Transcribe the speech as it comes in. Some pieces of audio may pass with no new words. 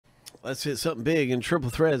Let's hit something big in Triple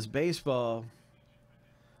Threads baseball.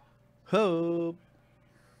 Hope.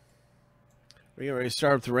 We're getting ready to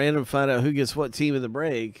start with the random, find out who gets what team in the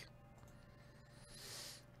break.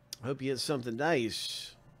 Hope you get something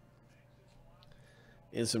nice.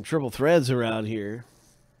 And some Triple Threads around here.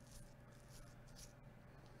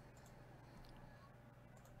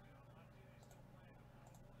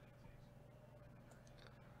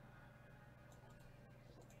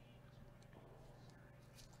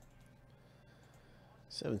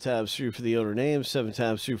 Seven times through for the owner names, 7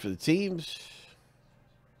 times through for the teams.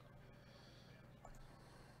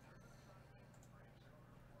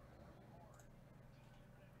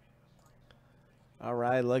 All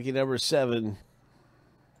right, lucky number 7.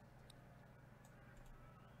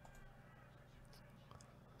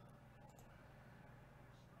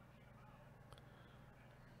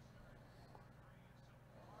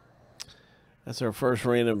 That's our first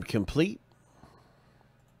random complete.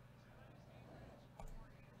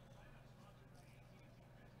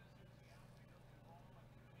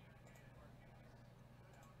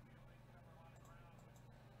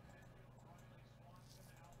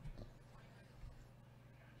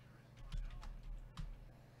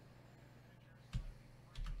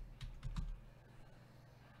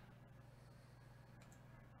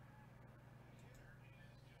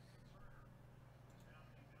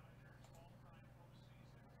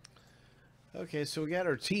 Okay, so we got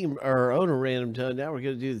our owner random done. Now we're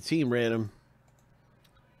going to do the team random.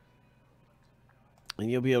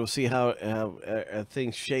 And you'll be able to see how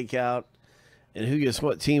things shake out and who gets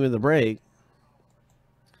what team in the break.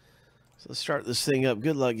 So let's start this thing up.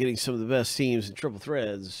 Good luck getting some of the best teams in Triple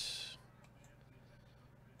Threads.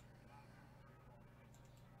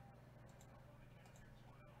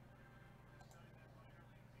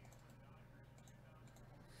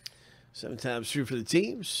 Seven times through for the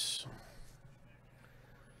teams.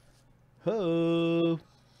 Ho!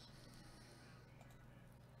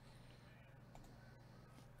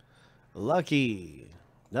 Lucky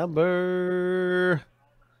number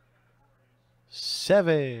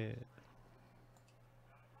 7.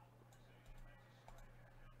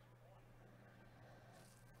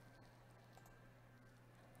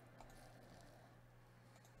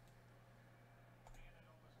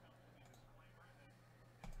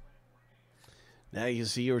 Now you can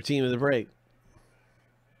see your team in the break.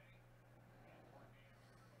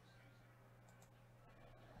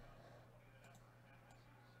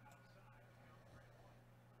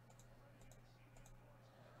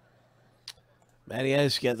 Matty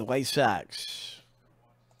Ice got the White Sox.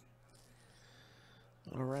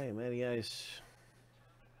 All right, Matty Ice.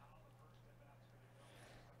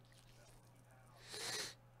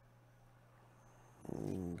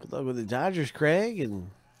 Good luck with the Dodgers, Craig.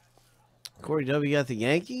 And Corey W. got the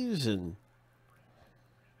Yankees. And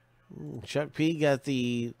Chuck P. got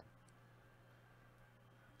the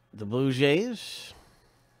Blue Jays.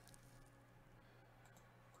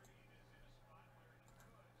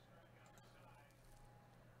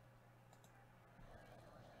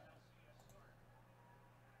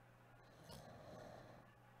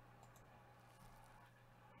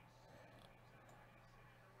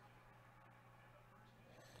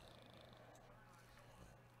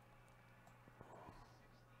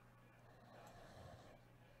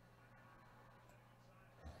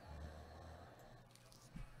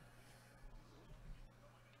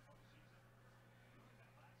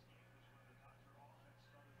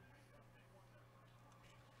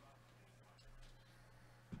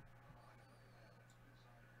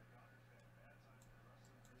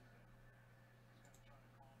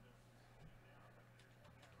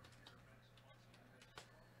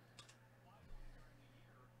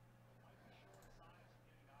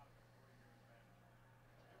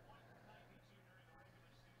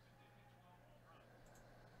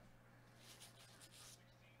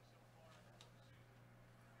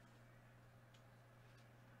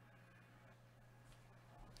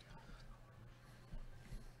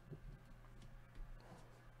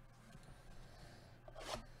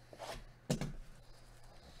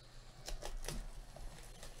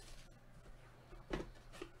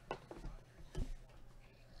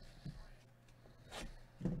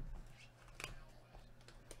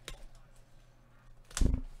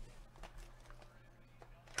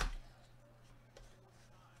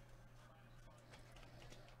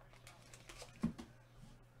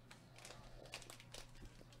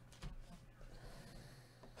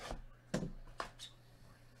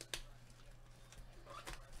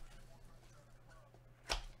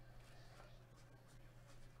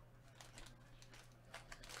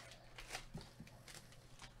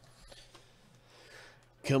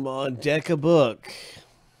 Come on, deck a book.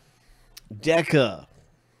 Deca.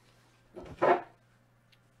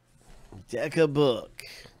 Deca book.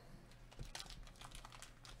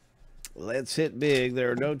 Let's hit big.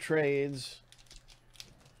 There are no trades.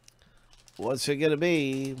 What's it going to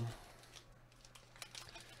be?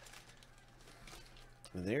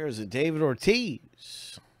 There's a David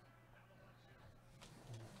Ortiz.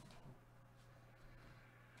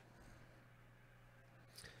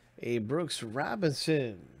 A Brooks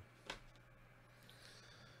Robinson.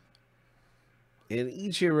 An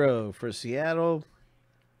Ichiro for Seattle.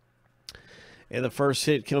 And the first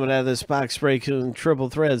hit coming out of this box break in Triple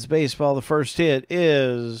Threads Baseball, the first hit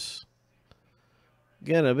is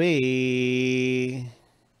going to be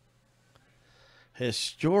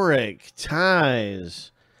Historic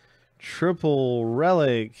Ties. Triple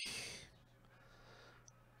Relic.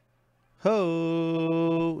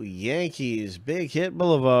 Ho! Yankees. Big hit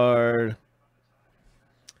Boulevard.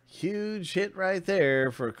 Huge hit right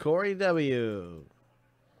there for Corey W.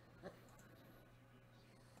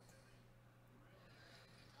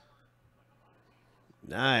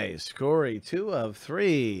 Nice. Corey, 2 of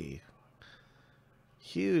 3.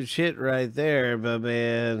 Huge hit right there, my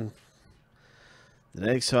man. The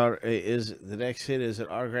next hit is an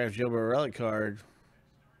autographed Jumbo Relic card.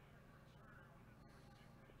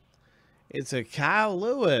 It's a Kyle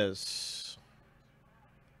Lewis.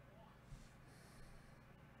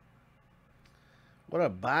 What a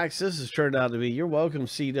box this has turned out to be. You're welcome,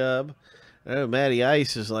 C-Dub. I know Matty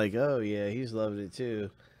Ice is like, oh, yeah, he's loving it too.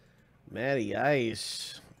 Matty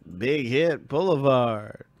Ice. Big hit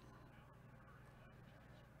Boulevard.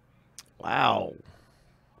 Wow.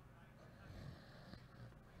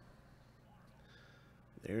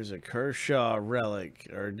 There's a Kershaw relic.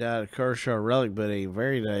 Or not a Kershaw relic, but a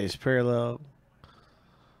very nice parallel.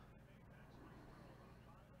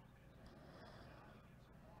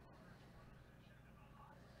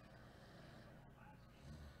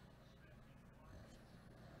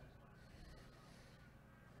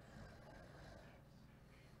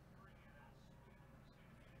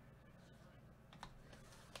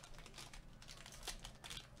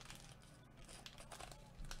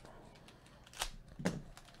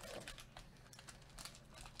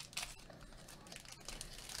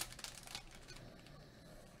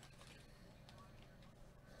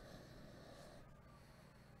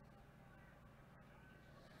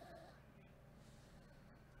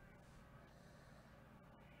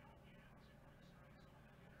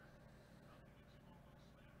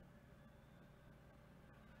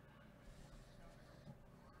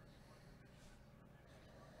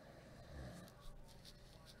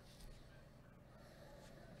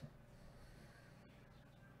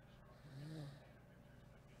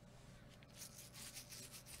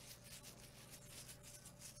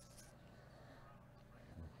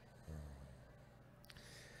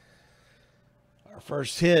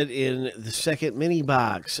 First hit in the second mini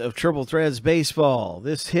box of Triple Threads Baseball.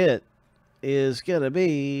 This hit is going to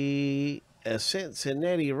be a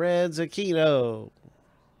Cincinnati Reds Aquino.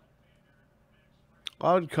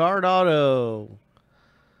 On card auto.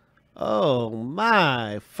 Oh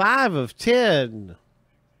my, 5 of 10.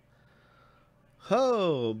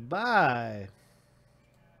 Oh my.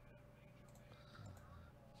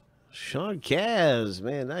 Sean Kaz,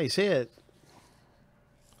 man, nice hit.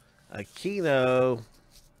 Aquino.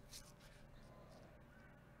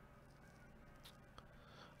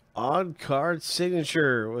 On card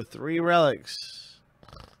signature with 3 relics.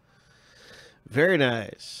 Very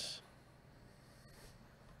nice.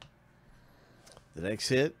 The next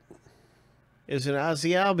hit is an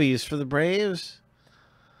Ozzie Albies for the Braves.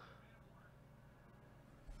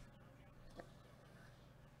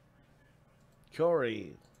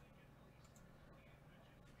 Corey.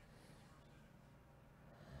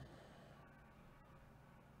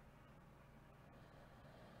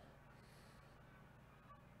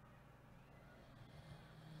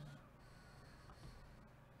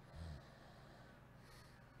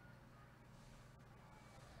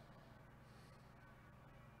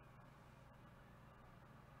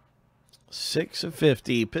 Six of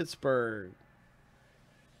 50, Pittsburgh.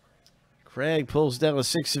 Craig pulls down a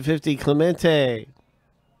 6 of 50, Clemente.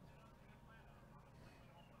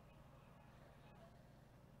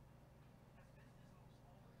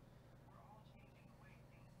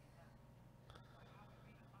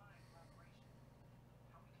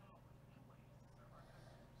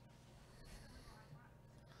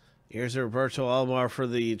 Here's a Roberto Alomar for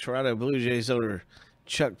the Toronto Blue Jays owner,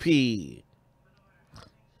 Chuck P.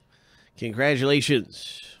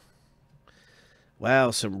 Congratulations.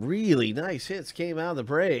 Wow, some really nice hits came out of the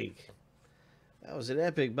break. That was an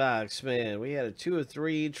epic box, man. We had a 2 of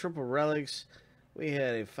 3, triple relics, We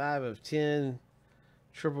had a 5 of 10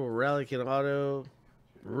 triple relic and auto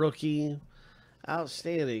rookie.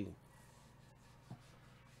 Outstanding.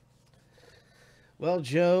 Well,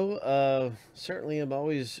 Joe, certainly I'm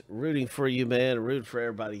always rooting for you, man. Rooting for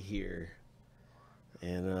everybody here.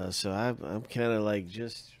 And so I'm kind of like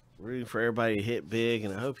just rooting for everybody to hit big,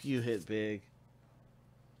 and I hope you hit big.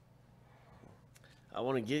 I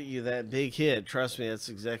want to get you that big hit. Trust me, that's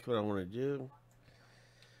exactly what I want to do.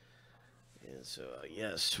 And so,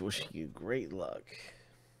 yes, wishing you great luck.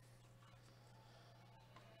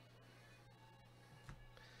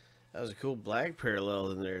 That was a cool black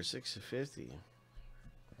parallel in there, 6 of 50.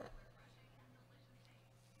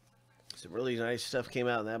 Some really nice stuff came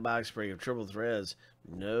out in that box break of triple threads,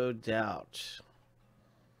 no doubt.